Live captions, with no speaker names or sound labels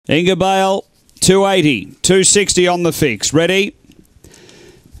Ingerbale, 280, 260 on the fix. Ready?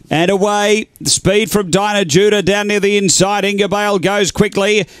 And away. Speed from Dinah Judah down near the inside. Ingerbale goes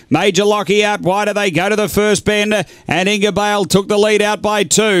quickly. Major Lockie out wider. They go to the first bend. And Ingerbale took the lead out by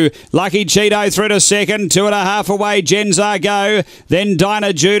 2. Lucky Cheeto through to second. 2.5 away. Genzar go. Then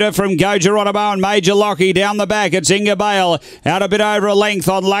Dinah Judah from Go Geronimo and Major Lockie down the back. It's Ingerbale out a bit over a length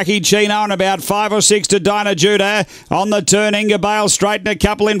on Lucky Chino and about 5 or 6 to Dinah Judah. On the turn, Ingerbale straighten a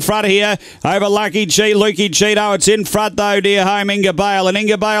couple in front here over Lucky Cheeto. It's in front though, dear home, Ingerbale. And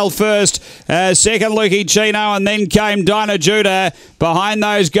Ingerbale first, second Lucky Chino, and then came Dinah Judah. Behind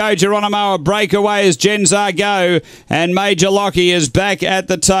those Go Geronimo, a breakaway as Genzar go, and Major Lockie is back at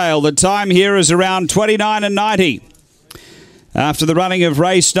the tail. The time here is around 29.90. After the running of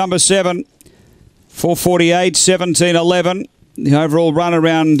race number 7, 4:48, 17:11. The overall run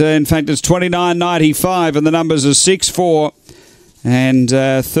around, in fact, it's 29.95, and the numbers are 6, 4, and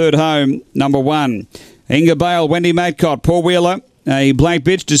third home, number 1. Ingerbale, Wendy Matcott, Paul Wheeler. A Black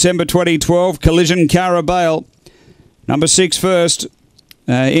Bitch, December 2012. Collision, Carabale. Number 6 first.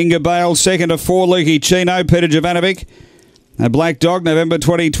 Ingerbale, second to 4. Lucky Chino, Peter Jovanovic. A Black Dog, November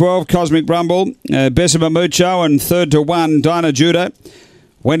 2012. Cosmic Rumble. Besima Mucho, and third to 1. Dinah Judah.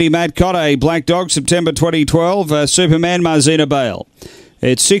 Wendy Matcott, a Black Dog, September 2012. Superman, Marzina Bale.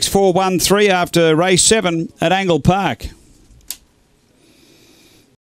 It's 6-4-1-3 after race 7 at Angle Park.